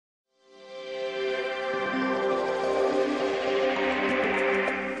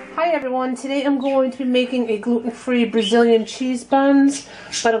everyone, today I'm going to be making a gluten-free Brazilian cheese buns,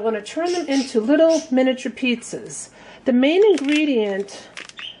 but I'm going to turn them into little miniature pizzas. The main ingredient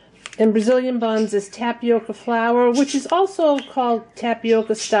in Brazilian buns is tapioca flour, which is also called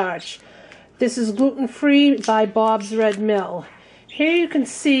tapioca starch. This is gluten-free by Bob's Red Mill. Here you can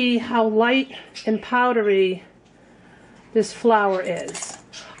see how light and powdery this flour is.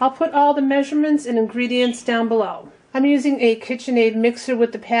 I'll put all the measurements and ingredients down below. I'm using a KitchenAid mixer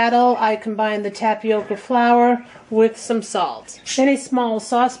with the paddle. I combined the tapioca flour with some salt. In a small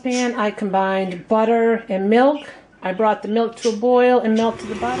saucepan, I combined butter and milk. I brought the milk to a boil and melted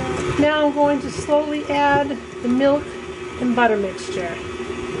the butter. Now I'm going to slowly add the milk and butter mixture.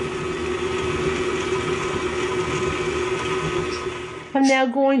 I'm now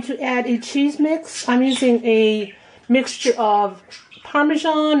going to add a cheese mix. I'm using a mixture of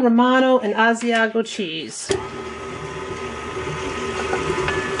Parmesan, Romano, and Asiago cheese.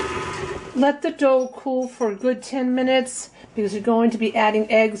 Let the dough cool for a good 10 minutes because you're going to be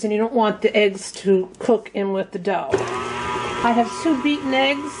adding eggs and you don't want the eggs to cook in with the dough. I have 2 beaten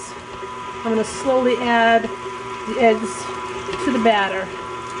eggs. I'm going to slowly add the eggs to the batter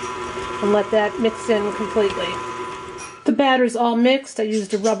and let that mix in completely. The batter is all mixed. I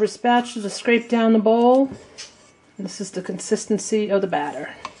used a rubber spatula to scrape down the bowl. This is the consistency of the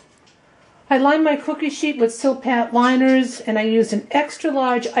batter. I lined my cookie sheet with Silpat liners, and I used an extra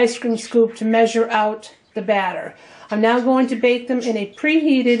large ice cream scoop to measure out the batter. I'm now going to bake them in a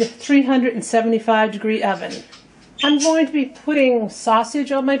preheated 375-degree oven. I'm going to be putting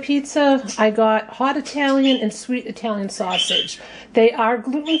sausage on my pizza. I got hot Italian and sweet Italian sausage. They are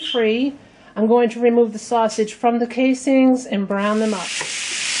gluten-free. I'm going to remove the sausage from the casings and brown them up.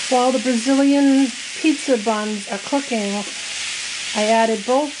 While the Brazilian pizza buns are cooking, I added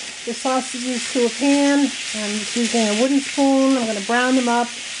both the sausages to a pan. I'm just using a wooden spoon. I'm going to brown them up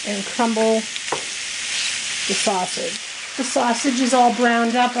and crumble the sausage. The sausage is all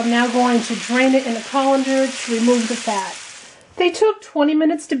browned up. I'm now going to drain it in a colander to remove the fat. They took 20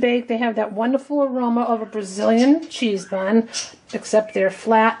 minutes to bake. They have that wonderful aroma of a Brazilian cheese bun, except they're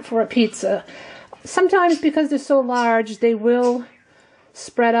flat for a pizza. Sometimes because they're so large, they will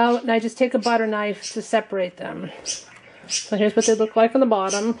spread out, and I just take a butter knife to separate them. So here's what they look like on the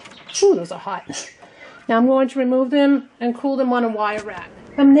bottom. Ooh, those are hot. Now I'm going to remove them and cool them on a wire rack.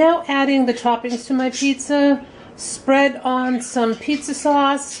 I'm now adding the toppings to my pizza. Spread on some pizza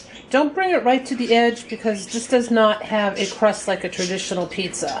sauce. Don't bring it right to the edge because this does not have a crust like a traditional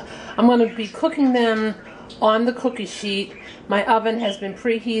pizza. I'm going to be cooking them on the cookie sheet. My oven has been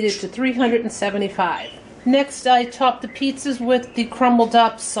preheated to 375. Next, I top the pizzas with the crumbled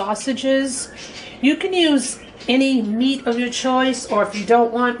up sausages. You can use any meat of your choice, or if you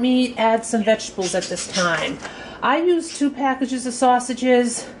don't want meat, add some vegetables at this time. I used 2 packages of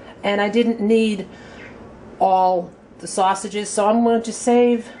sausages, and I didn't need all the sausages, so I'm going to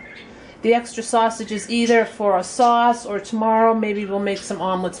save the extra sausages either for a sauce, or tomorrow maybe we'll make some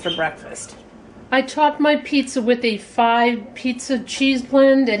omelets for breakfast. I topped my pizza with a 5 pizza cheese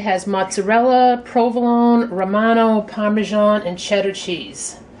blend. It has mozzarella, provolone, Romano, Parmesan, and cheddar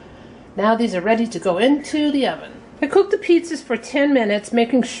cheese. Now these are ready to go into the oven. I cooked the pizzas for 10 minutes,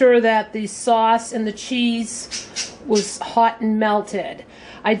 making sure that the sauce and the cheese was hot and melted.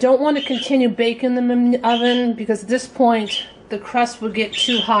 I don't want to continue baking them in the oven because at this point the crust would get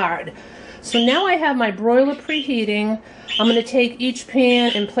too hard. So now I have my broiler preheating. I'm going to take each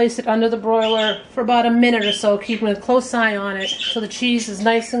pan and place it under the broiler for about a minute or so, keeping a close eye on it so the cheese is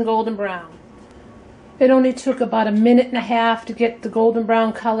nice and golden brown. It only took about a minute and a half to get the golden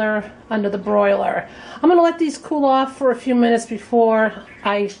brown color under the broiler. I'm going to let these cool off for a few minutes before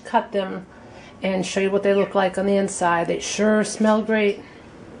I cut them and show you what they look like on the inside. They sure smell great.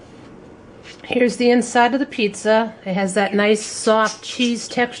 Here's the inside of the pizza. It has that nice soft cheese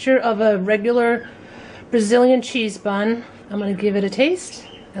texture of a regular Brazilian cheese bun. I'm going to give it a taste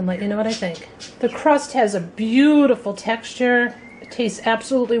and let you know what I think. The crust has a beautiful texture. It tastes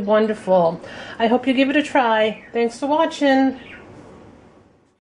absolutely wonderful. I hope you give it a try. Thanks for watching.